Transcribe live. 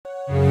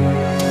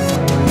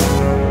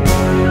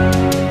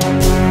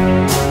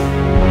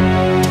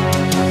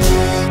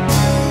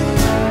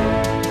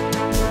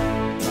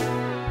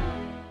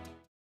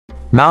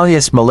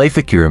Malleus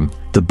Maleficarum,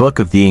 the Book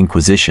of the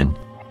Inquisition.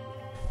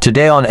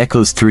 Today on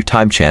Echoes Through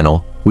Time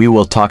channel, we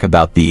will talk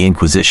about the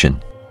Inquisition.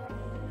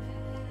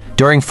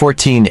 During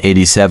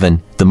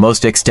 1487, the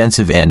most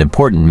extensive and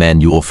important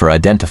manual for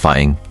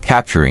identifying,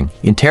 capturing,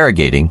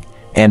 interrogating,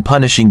 and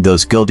punishing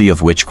those guilty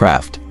of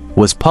witchcraft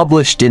was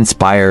published in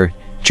Speyer,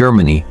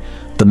 Germany,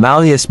 the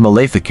Malleus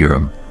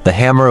Maleficarum, the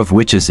Hammer of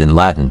Witches in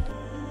Latin.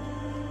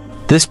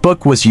 This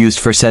book was used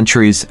for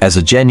centuries as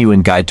a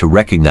genuine guide to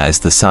recognize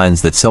the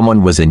signs that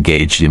someone was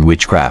engaged in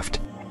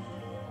witchcraft.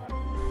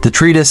 The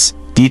treatise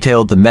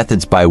detailed the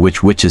methods by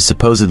which witches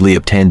supposedly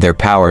obtained their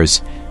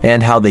powers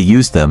and how they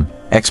used them,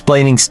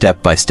 explaining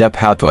step by step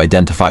how to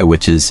identify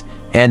witches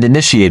and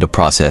initiate a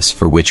process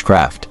for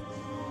witchcraft.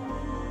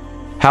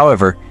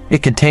 However,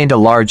 it contained a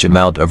large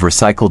amount of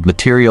recycled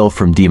material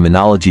from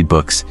demonology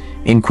books,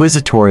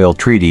 inquisitorial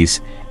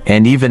treatises,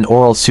 and even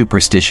oral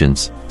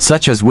superstitions,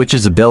 such as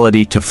witches'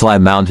 ability to fly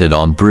mounted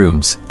on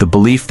brooms, the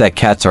belief that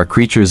cats are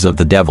creatures of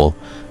the devil,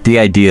 the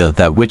idea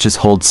that witches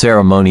hold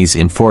ceremonies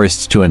in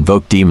forests to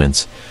invoke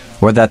demons,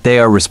 or that they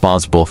are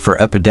responsible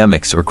for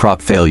epidemics or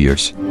crop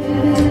failures.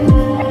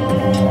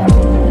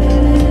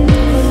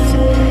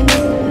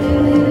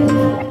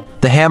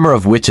 The Hammer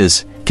of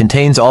Witches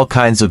contains all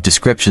kinds of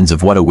descriptions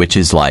of what a witch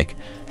is like,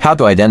 how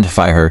to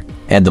identify her,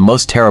 and the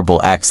most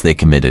terrible acts they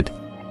committed.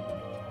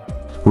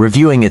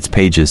 Reviewing its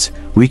pages,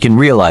 we can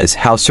realize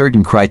how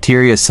certain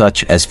criteria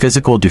such as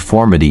physical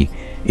deformity,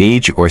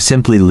 age, or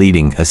simply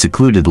leading a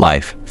secluded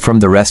life from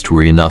the rest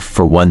were enough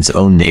for one's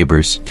own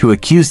neighbors to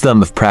accuse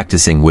them of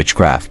practicing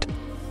witchcraft.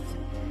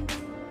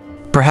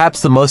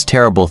 Perhaps the most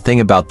terrible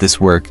thing about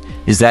this work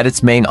is that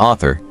its main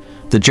author,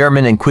 the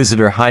German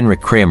Inquisitor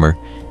Heinrich Kramer,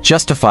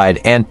 justified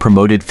and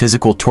promoted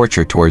physical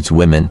torture towards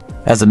women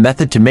as a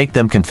method to make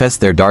them confess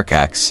their dark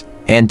acts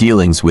and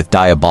dealings with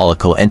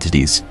diabolical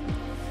entities.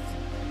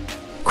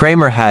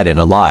 Kramer had an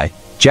ally,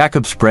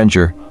 Jacob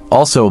Sprenger,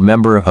 also a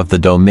member of the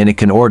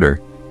Dominican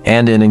order,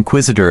 and an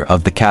inquisitor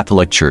of the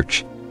Catholic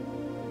Church.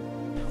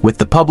 With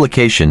the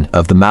publication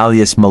of the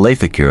Malleus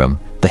Maleficarum,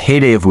 the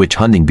heyday of witch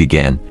hunting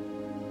began.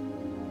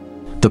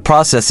 The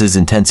processes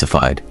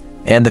intensified,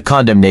 and the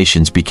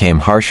condemnations became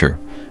harsher,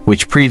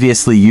 which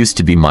previously used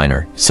to be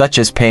minor, such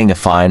as paying a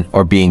fine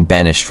or being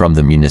banished from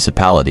the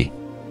municipality.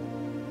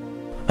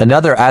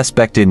 Another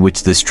aspect in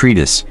which this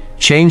treatise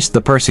changed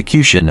the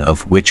persecution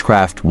of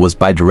witchcraft was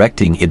by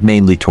directing it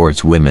mainly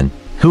towards women,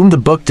 whom the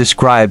book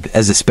described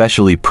as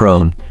especially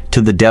prone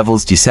to the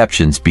devil's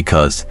deceptions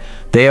because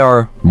they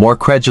are more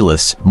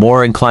credulous,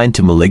 more inclined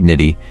to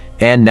malignity,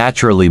 and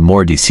naturally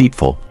more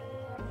deceitful.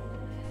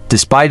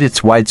 Despite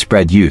its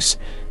widespread use,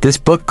 this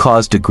book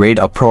caused a great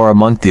uproar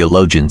among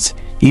theologians,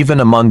 even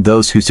among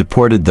those who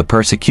supported the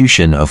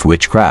persecution of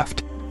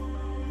witchcraft.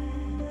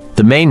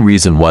 The main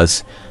reason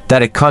was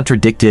that it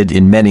contradicted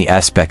in many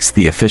aspects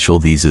the official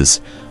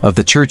theses of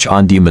the Church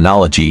on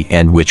demonology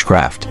and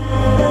witchcraft.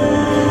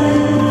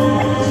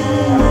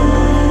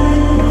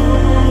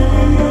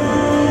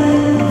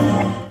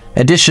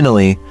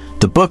 Additionally,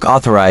 the book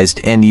authorized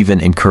and even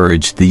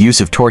encouraged the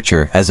use of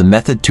torture as a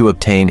method to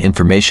obtain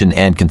information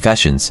and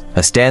confessions,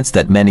 a stance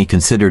that many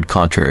considered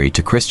contrary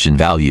to Christian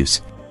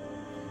values.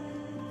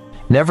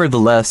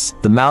 Nevertheless,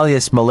 the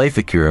Malleus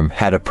Maleficarum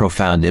had a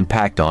profound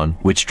impact on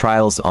witch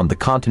trials on the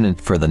continent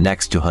for the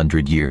next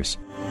 200 years.